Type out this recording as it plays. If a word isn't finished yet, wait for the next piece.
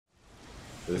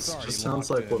This just sounds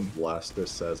like when Blaster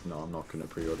says, "No, I'm not gonna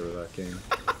pre-order that game."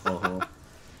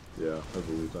 Yeah, I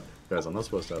believe that. Guys, I'm not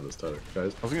supposed to have this title.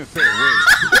 Guys, I was gonna say,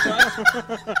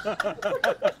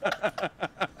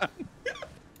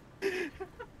 wait.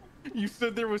 You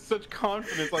said there with such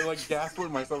confidence, I like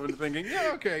gaslit myself into thinking,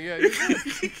 yeah, okay, yeah.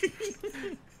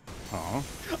 Aw.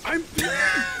 I'm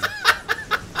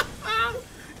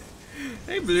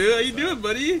Hey Blue, how you doing,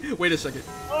 buddy? Wait a second.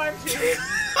 OMG.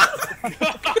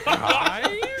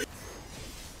 Hi?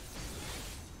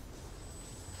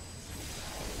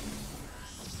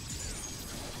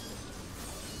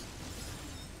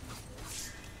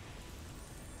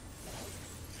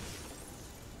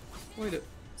 Wait a...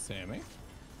 Sammy?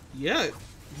 Yeah,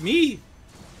 me.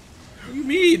 What do you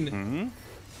mean? Mm-hmm.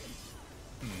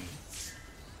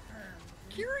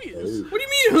 Curious. What do you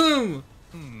mean,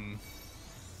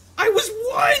 I was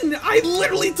one! I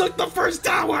literally took the first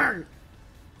tower!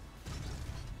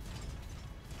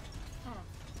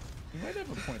 You might have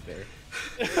a point there.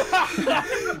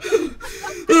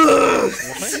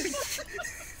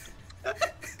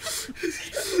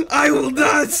 I will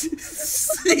not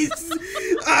cease.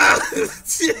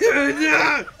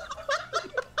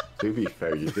 to be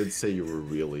fair, you did say you were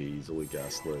really easily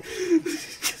gaslit.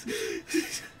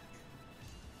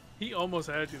 He almost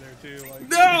had you there too. Like.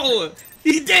 No!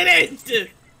 He didn't!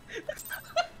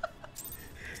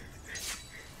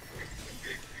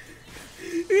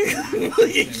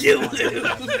 You killed him!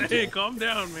 Hey, calm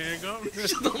down, man. Calm down.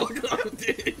 Shut the fuck up,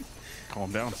 dude.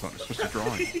 Calm down, son. It's just a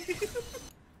drawing.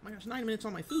 Oh my gosh, 9 minutes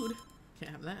on my food.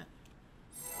 Can't have that.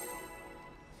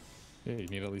 Yeah, you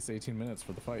need at least 18 minutes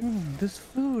for the fight. This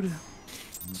food.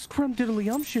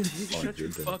 Scrumdiddlyumptious. Shut your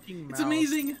fucking mouth. It's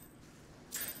amazing.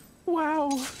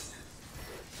 Wow.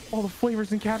 All the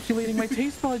flavors encapsulating my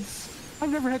taste buds.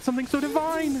 I've never had something so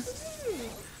divine. The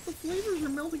flavors are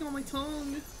melting on my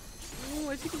tongue. Oh,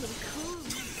 I think I'm gonna come.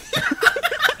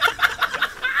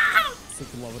 It's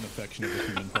like the love and affection of a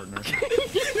human partner.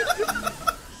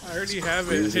 I already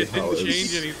have it. It didn't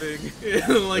change anything. Yeah,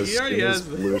 like, he already has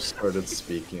it. Blue started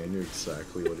speaking, I knew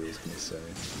exactly what he was gonna say.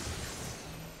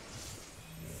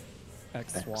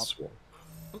 X swap.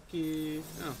 Okay.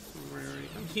 Oh,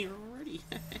 I'm here already.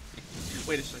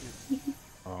 Wait a second.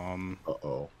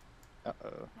 Uh-oh.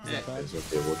 Uh-oh. It's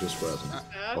okay, we'll just res him.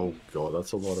 Oh god,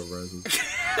 that's a lot of reses.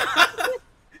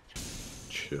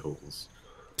 Chills.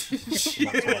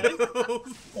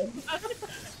 Chills.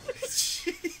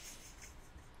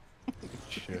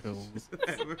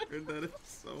 I haven't heard that in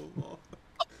so long.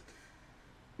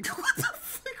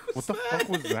 What the fuck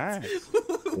was that?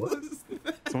 What?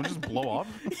 Someone just blow up?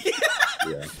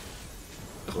 Yeah.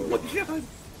 Oh my god.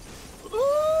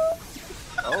 Oh.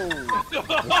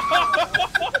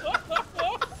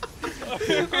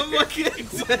 I'm fucking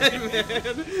dead,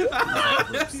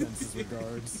 man. Senses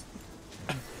regards.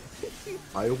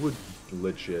 I would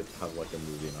legit have like a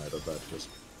movie night of that just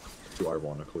to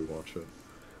ironically watch it.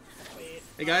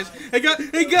 Hey guys, hey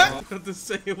guys! I have to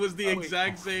say it was the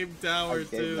exact same tower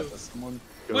too.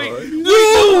 Wait, God.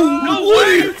 no,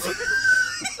 wait!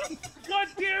 God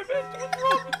damn it! What's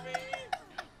wrong with me?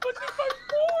 What's in my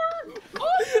floor?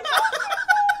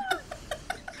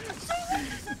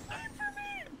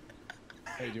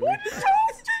 Hey, do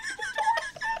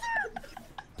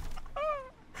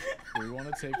we want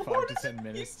to take 5 to 10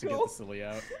 minutes to get the silly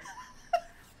out?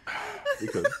 We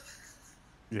could.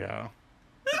 Yeah.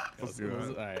 Let's do that.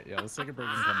 Alright, yeah, let's take a break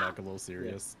and come back a little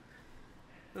serious.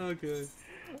 Okay.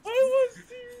 I was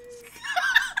serious.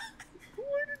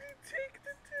 Why did he take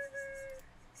the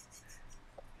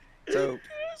tether? So,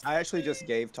 I actually just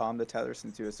gave Tom the tether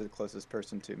since he was the closest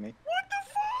person to me. What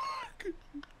the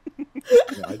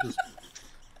fuck? Yeah,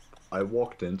 I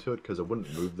walked into it because I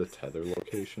wouldn't move the tether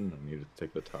location. I needed to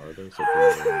take the tower there, so it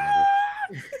didn't really matter.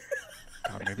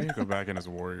 God, maybe I go back in as a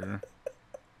warrior.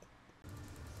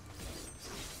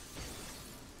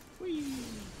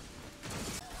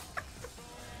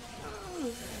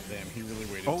 Damn, he really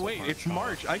waited. Oh till wait, it's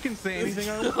March. I can say anything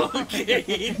I want. Okay,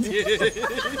 dude.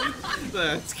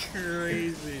 That's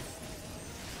crazy.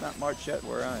 Not March yet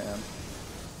where I am.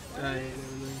 I hate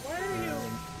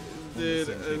everything. Dude,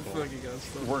 I fucking got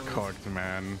stuff. Work hard,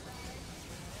 man.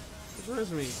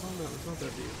 Where's me? Calm down, it's not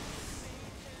that deep.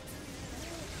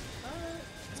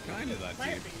 It's kind of that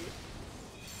deep.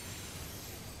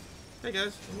 Hey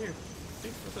guys, I'm here. Hey,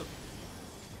 what's up?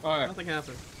 Alright. Nothing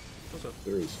happened. What's up?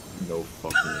 There is no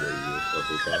fucking way you would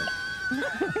ever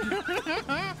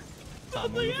die.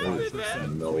 Something There happened, is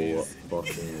man. no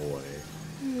fucking way.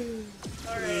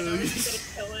 Alright, I'm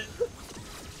just gonna kill it.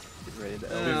 Get ready to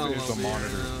Oh, Is the man.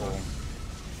 monitor full?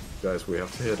 Guys, we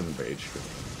have to hit invade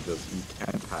because you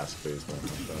can't pass phase 1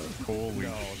 like that. Holy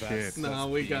No, shit. that's- No,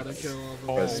 we gotta kill all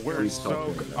the Oh, Guys, we're please so.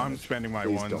 don't do it. I'm spending my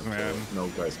Please ones, don't kill man. it. No,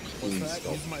 guys, What's please that?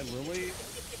 don't. Use my Lily?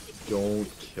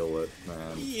 Don't kill it,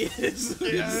 man. Yes,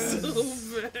 it's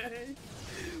so bad.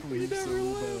 Please,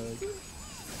 so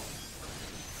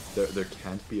bad. There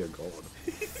can't be a god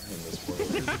in this world.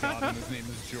 There's a god and his name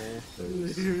is Joel.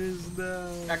 There's- There is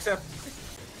no. Accept.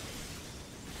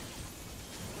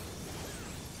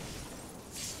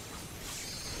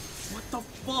 What the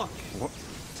fuck?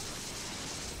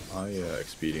 I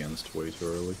experienced way too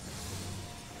early.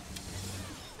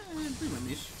 Pretty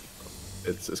much.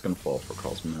 It's gonna fall for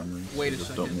Cosmic Memory. Wait a Just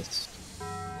second. Don't miss.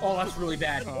 Oh, that's really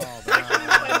bad. Oh,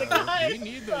 wow. We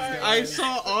need those guys. I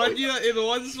saw Anya in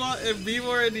one spot and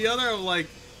Beemore in the other. I'm like,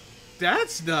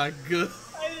 that's not good.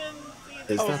 I didn't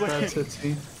see Is I that was bad, like-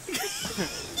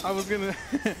 Titsy? I was gonna.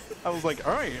 I was like,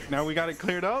 all right, now we got it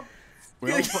cleared up. We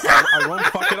don't, I won't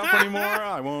fuck it up anymore.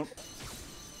 I won't.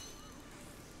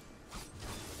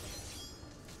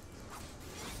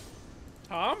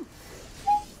 Tom?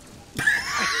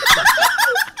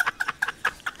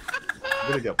 I'm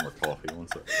gonna get more coffee. One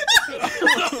sec. Oh,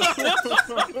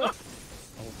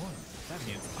 what? That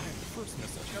means I have the first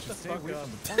message. Shut Just the stay fuck away up.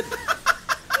 from the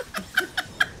party.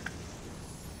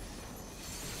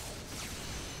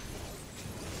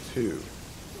 2.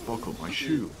 Buckle my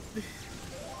shoe.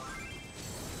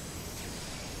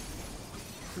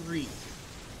 3.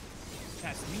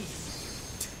 That's me.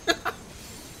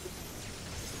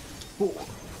 4.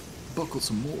 Buckle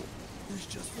some more. There's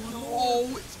just one. Oh,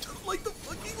 it's just like the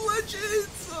fucking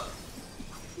legends.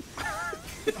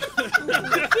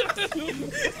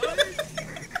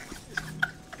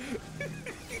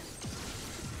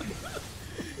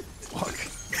 Fuck.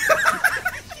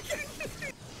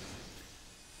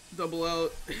 Double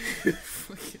out.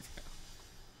 Fucking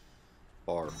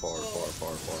Far.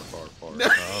 No.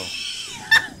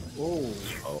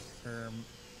 Oh.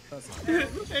 That's not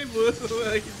Hey, Melissa,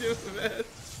 how you doing, man?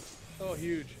 Oh,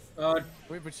 huge.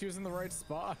 Wait, but she was in the right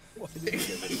spot. Why did you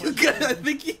give it You got, I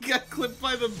think he got clipped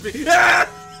by the big.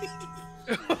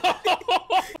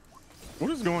 What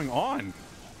is going on?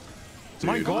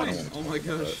 My Dude, God. I don't Oh wanna my talk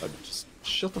about gosh. it. Just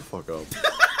shut the fuck up.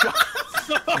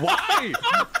 Why?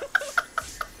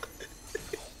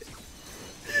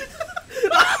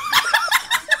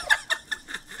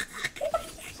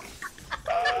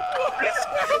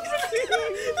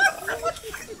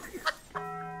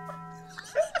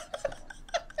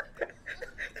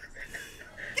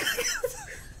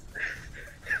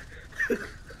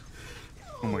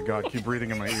 Oh my God! Keep breathing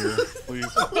in my ear, please.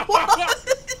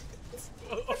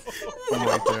 I'm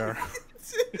right there.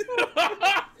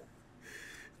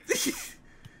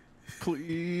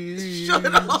 Please. Shut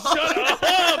up! Shut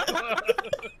up!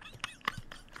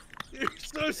 You're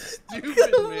so stupid,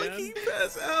 Like man. he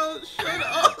passed out. Shut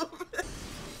up!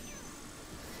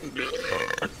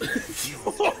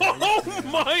 Oh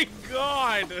my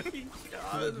god! God,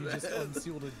 He man. just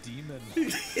unsealed a demon.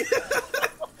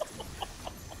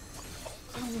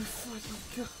 Oh my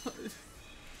fucking god.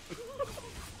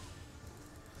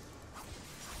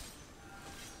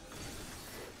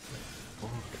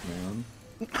 Fuck, man.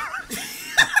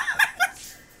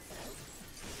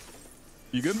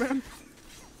 You good, man?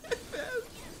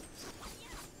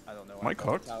 I don't know. Am I I thought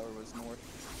cooked? the tower was north.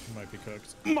 Might be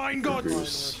cooked. Mine God.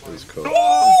 Goose is cooked.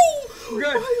 Oh! My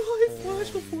life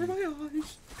flashed before my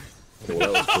eyes. Well,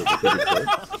 that was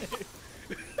pretty quick.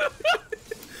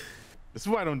 This is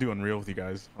why I don't do Unreal with you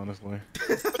guys, honestly.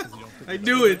 I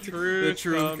knew it. The Truth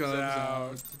truth comes comes out.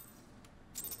 out.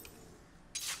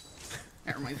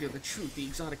 That reminds me of the truth, the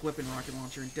exotic weapon rocket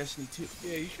launcher in Destiny 2.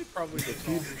 Yeah, you should probably just If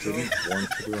you off yourself. didn't want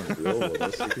to do Unreal with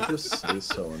us, you could just say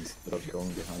so instead of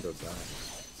going behind our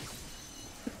backs.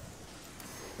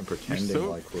 And pretending so-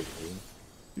 like we're cool.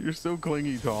 You're so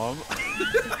clingy, Tom.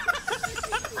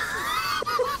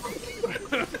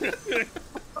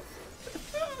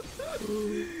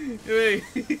 Hey.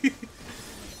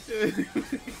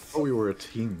 Oh, we were a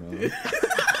team, man.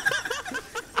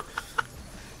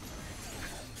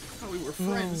 Oh, we were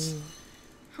friends.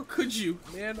 How could you?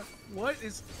 Man, what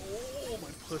is... Oh, my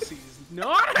pussy is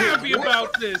not happy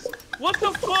about this! What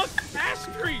the fuck?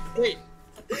 Astrid! Wait.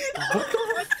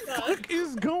 What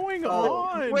is going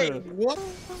on? Wait, what?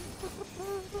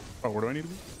 Oh, where do I need to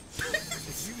be?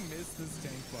 If you miss this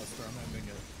tank buster, I'm ending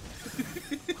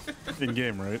it. In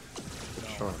game, right?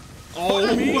 Sure.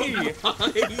 Oh Me!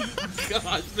 my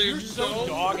gosh, they're You're so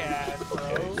dog ass,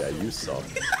 bro. Yeah, you suck.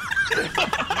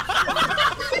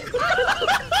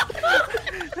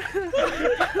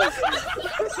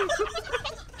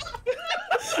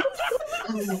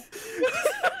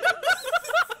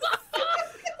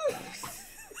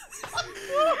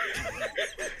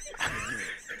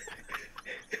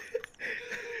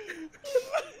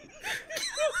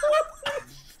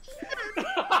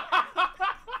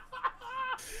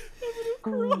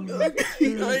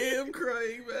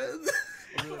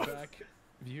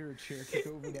 chair kick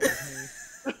over, that was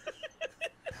me.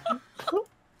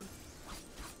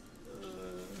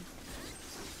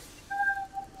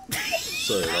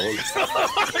 Sorry, that was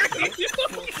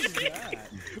What was that?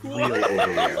 real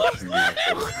overreaction.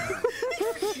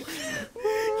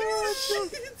 Actually.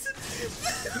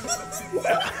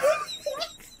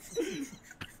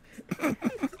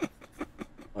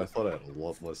 I thought I had a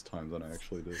lot less time than I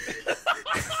actually did.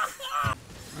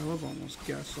 I love almost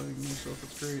gaslighting myself.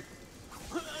 It's great.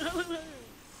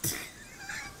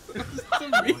 To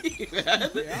me, man.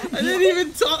 I didn't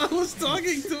even talk. I was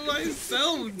talking to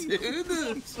myself, dude.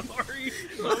 I'm sorry.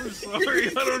 I'm sorry. I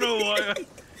don't know why.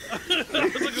 That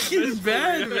was like a It's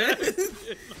bad, man. I'm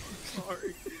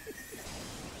sorry.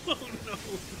 Oh no.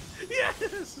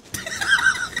 Yes.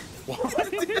 Are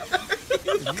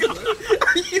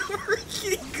you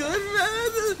freaking good,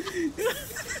 man? Is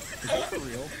that for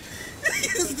real?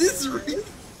 Is this real?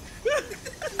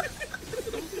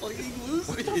 I'm fucking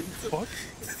losing it. Fuck.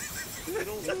 I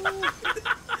don't know.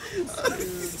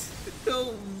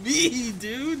 Help me,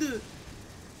 dude.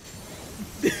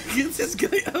 Get this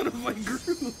guy out of my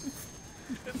groove.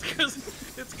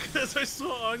 It's because I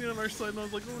saw Anya on our side and I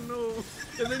was like, oh no.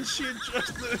 And then she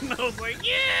adjusted and I was like,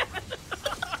 yeah.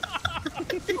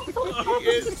 You're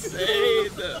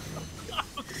insane.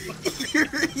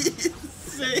 You're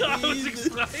insane. I was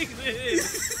excited.